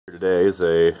today is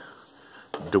a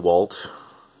DeWalt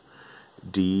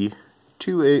D28402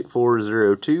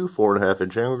 4.5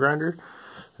 inch angle grinder.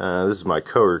 This is my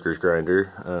coworker's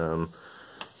grinder.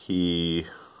 He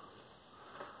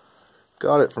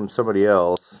got it from somebody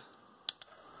else. It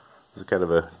was kind of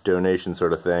a donation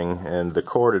sort of thing, and the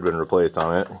cord had been replaced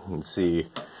on it. You can see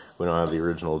we don't have the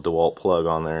original DeWalt plug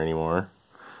on there anymore,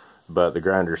 but the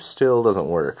grinder still doesn't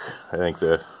work. I think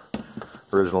the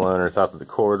original owner thought that the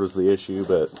cord was the issue,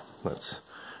 but that's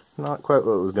not quite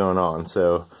what was going on.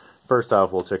 So first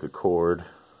off, we'll check the cord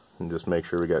and just make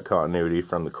sure we got continuity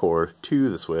from the cord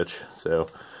to the switch. So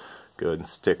go ahead and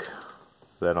stick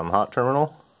that on the hot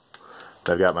terminal.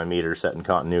 I've got my meter set in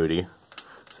continuity,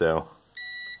 so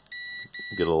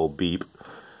get a little beep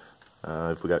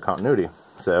if we got continuity.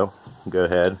 So go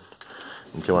ahead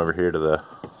and come over here to the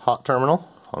hot terminal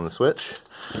on the switch.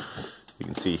 You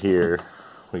can see here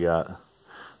we got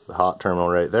the hot terminal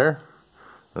right there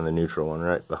and the neutral one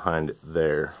right behind it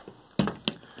there.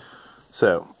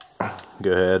 So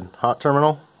go ahead, hot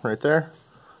terminal right there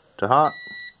to hot,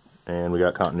 and we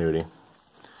got continuity.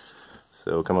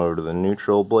 So come over to the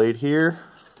neutral blade here,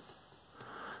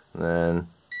 and then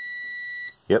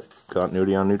yep,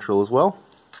 continuity on neutral as well.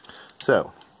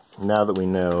 So now that we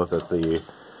know that the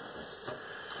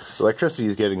electricity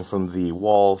is getting from the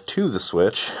wall to the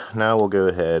switch, now we'll go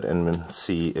ahead and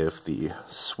see if the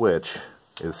switch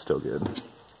is still good.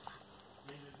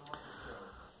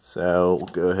 So we'll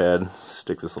go ahead,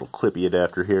 stick this little clippy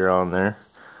adapter here on there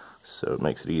so it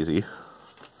makes it easy,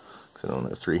 because I don't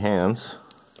have three hands,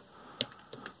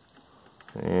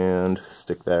 and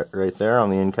stick that right there on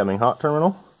the incoming hot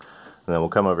terminal. And then we'll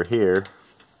come over here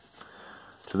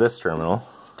to this terminal,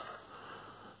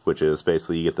 which is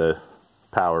basically you get the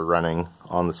power running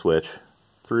on the switch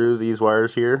through these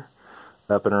wires here,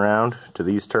 up and around to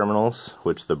these terminals,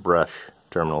 which the brush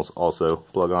terminals also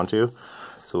plug onto.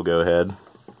 So we'll go ahead,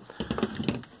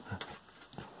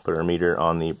 put our meter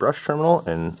on the brush terminal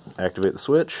and activate the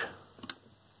switch.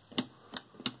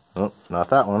 Oh, not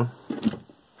that one.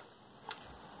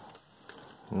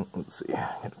 Let's see,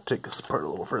 I'm going to take this apart a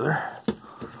little further.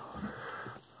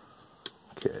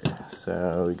 Okay,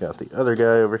 so we got the other guy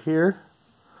over here,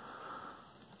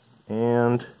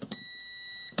 and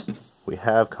we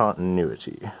have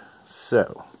continuity.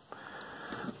 So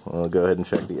we'll go ahead and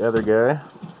check the other guy,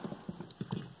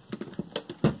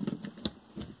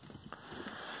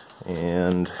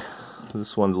 and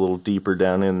this one's a little deeper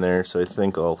down in there, so I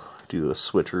think I'll do a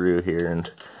switcheroo here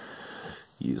and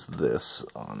use this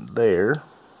on there.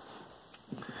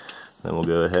 Then we'll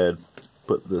go ahead,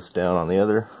 put this down on the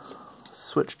other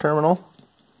switch terminal,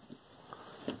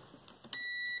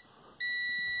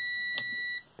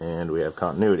 and we have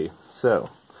continuity.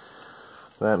 So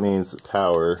that means the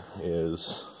power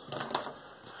is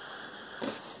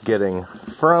getting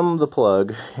from the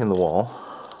plug in the wall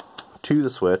to the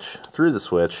switch, through the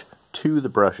switch, to the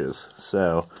brushes.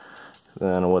 So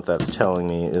then what that's telling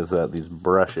me is that these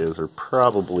brushes are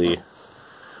probably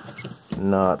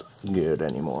not good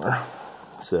anymore.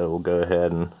 So we'll go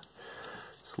ahead and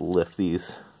just lift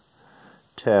these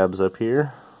tabs up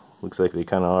here. Looks like they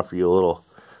kind of offer you a little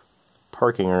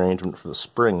parking arrangement for the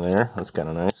spring there. That's kind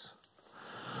of nice.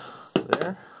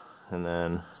 There. And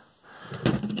then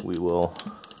we will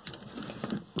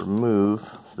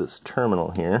remove this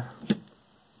terminal here.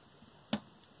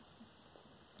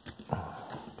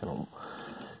 Kind of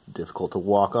difficult to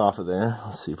walk off of there.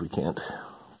 Let's see if we can't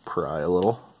pry a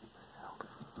little.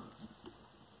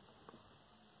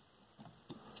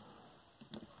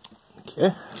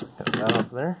 Okay, got that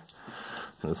off there.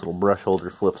 And this little brush holder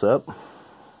flips up.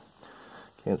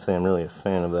 Can't say I'm really a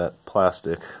fan of that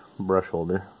plastic brush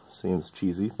holder. Seems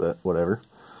cheesy, but whatever.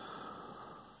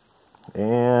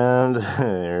 And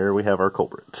there we have our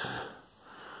culprit.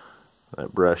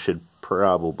 That brush should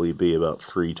probably be about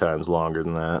 3 times longer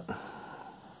than that.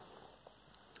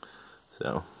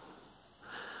 So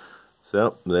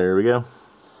there we go.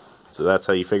 So that's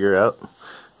how you figure out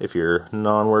if your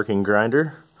non-working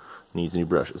grinder needs new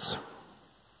brushes.